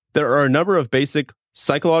There are a number of basic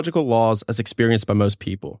psychological laws as experienced by most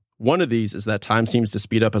people. One of these is that time seems to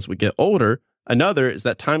speed up as we get older. Another is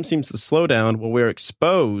that time seems to slow down when we're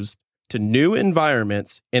exposed to new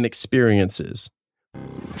environments and experiences.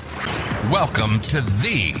 Welcome to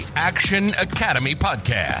the Action Academy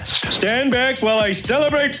podcast. Stand back while I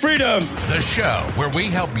celebrate freedom. The show where we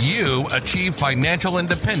help you achieve financial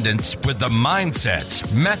independence with the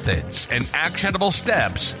mindsets, methods, and actionable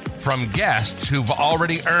steps from guests who've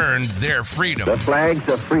already earned their freedom. The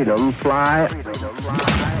flags of freedom fly.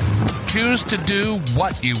 Choose to do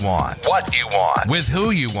what you want. What you want. With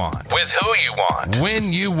who you want. With who you want.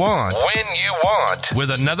 When you want. When you want.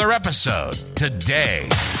 With another episode today.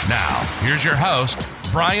 Now, here's your host,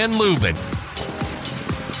 Brian Lubin.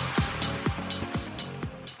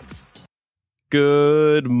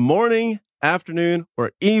 Good morning, afternoon,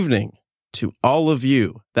 or evening to all of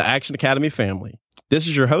you, the Action Academy family. This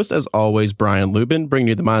is your host, as always, Brian Lubin, bringing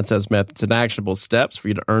you the mindsets, methods, and actionable steps for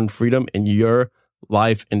you to earn freedom in your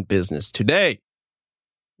life and business. Today,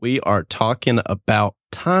 we are talking about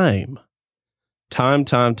time. Time.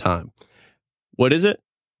 What is it?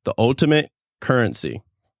 The ultimate currency.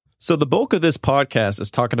 So the bulk of this podcast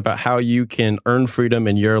is talking about how you can earn freedom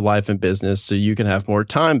in your life and business so you can have more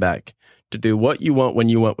time back to do what you want when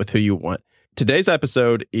you want with who you want. Today's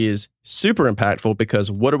episode is super impactful because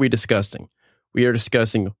what are we discussing? We are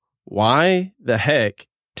discussing why the heck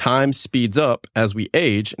time speeds up as we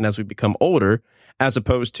age and as we become older, as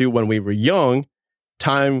opposed to when we were young,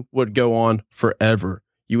 time would go on forever.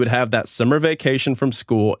 You would have that summer vacation from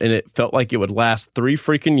school and it felt like it would last 3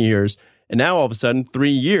 freaking years. And now all of a sudden, 3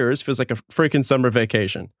 years feels like a freaking summer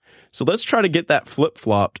vacation. So let's try to get that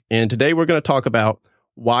flip-flopped. And today we're going to talk about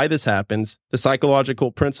why this happens, the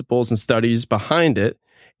psychological principles and studies behind it,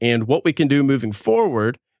 and what we can do moving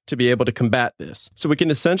forward to be able to combat this. So we can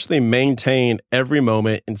essentially maintain every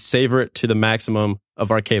moment and savor it to the maximum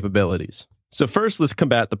of our capabilities. So first, let's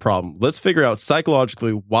combat the problem. Let's figure out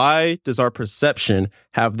psychologically, why does our perception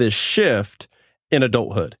have this shift in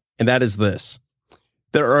adulthood? And that is this.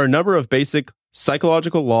 There are a number of basic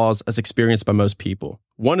psychological laws as experienced by most people.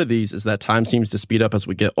 One of these is that time seems to speed up as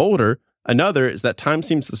we get older. Another is that time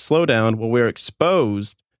seems to slow down when we're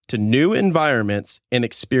exposed to new environments and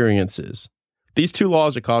experiences. These two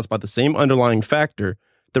laws are caused by the same underlying factor,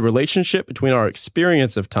 the relationship between our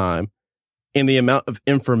experience of time and the amount of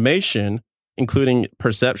information, including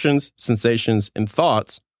perceptions, sensations, and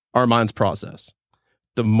thoughts, our minds process.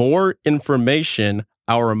 The more information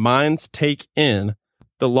our minds take in,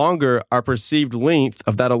 the longer our perceived length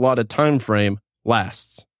of that allotted time frame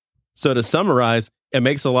lasts. So to summarize, it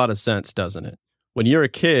makes a lot of sense, doesn't it? When you're a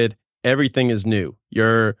kid, everything is new.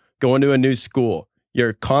 You're going to a new school.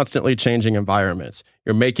 You're constantly changing environments.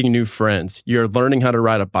 You're making new friends. You're learning how to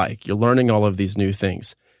ride a bike. You're learning all of these new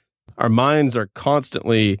things. Our minds are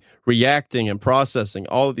constantly reacting and processing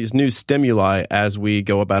all of these new stimuli as we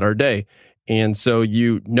go about our day. And so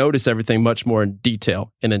you notice everything much more in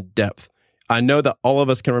detail and in depth. I know that all of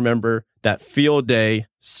us can remember that field day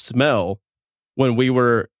smell when we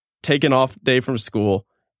were taken off day from school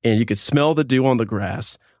and you could smell the dew on the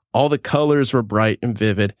grass. All the colors were bright and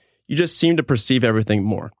vivid. You just seem to perceive everything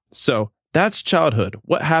more. So that's childhood.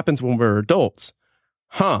 What happens when we're adults?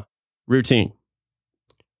 Routine.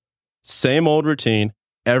 Same old routine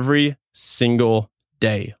every single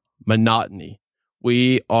day. Monotony.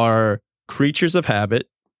 We are creatures of habit.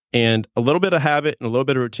 And a little bit of habit and a little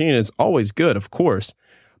bit of routine is always good, of course.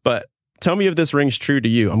 But tell me if this rings true to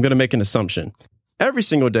you. I'm going to make an assumption. Every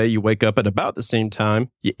single day you wake up at about the same time,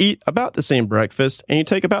 you eat about the same breakfast, and you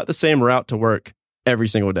take about the same route to work every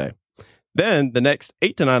single day. Then the next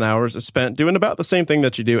 8 to 9 hours is spent doing about the same thing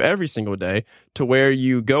that you do every single day, to where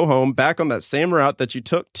you go home back on that same route that you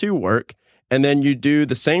took to work, and then you do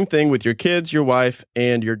the same thing with your kids, your wife,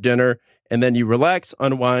 and your dinner, and then you relax,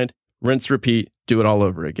 unwind, rinse, repeat, do it all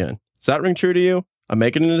over again. Does that ring true to you? I'm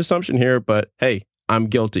making an assumption here, but hey, I'm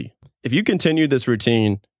guilty. If you continue this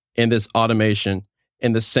routine and this automation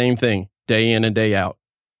and the same thing day in and day out,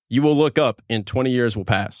 you will look up and 20 years will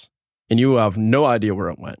pass and you will have no idea where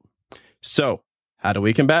it went. So how do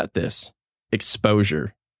we combat this?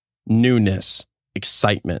 Exposure, newness,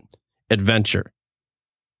 excitement, adventure.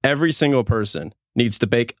 Every single person needs to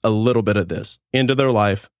bake a little bit of this into their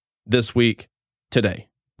life this week, today.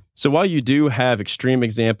 So while you do have extreme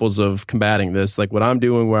examples of combating this, like what I'm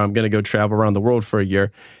doing where I'm going to go travel around the world for a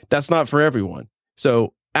year, that's not for everyone.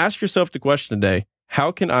 So ask yourself the question today,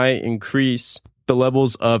 how can I increase the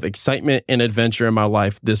levels of excitement and adventure in my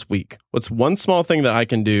life this week? What's one small thing that I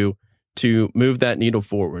can do to move that needle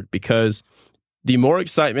forward? Because the more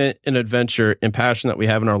excitement and adventure and passion that we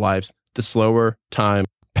have in our lives, the slower time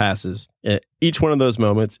passes. Each one of those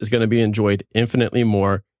moments is going to be enjoyed infinitely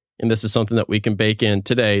more. And this is something that we can bake in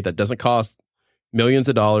today that doesn't cost millions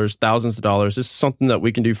of dollars, thousands of dollars. This is something that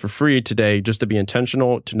we can do for free today just to be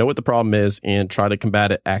intentional, to know what the problem is, and try to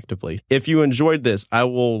combat it actively. If you enjoyed this, I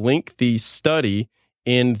will link the study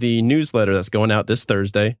in the newsletter that's going out this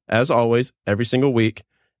Thursday. As always, every single week,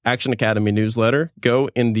 Action Academy newsletter. Go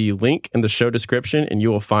in the link in the show description and you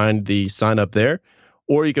will find the sign up there,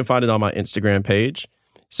 or you can find it on my Instagram page.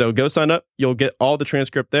 So go sign up. You'll get all the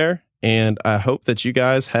transcript there. And I hope that you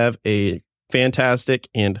guys have a fantastic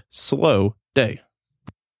and slow day.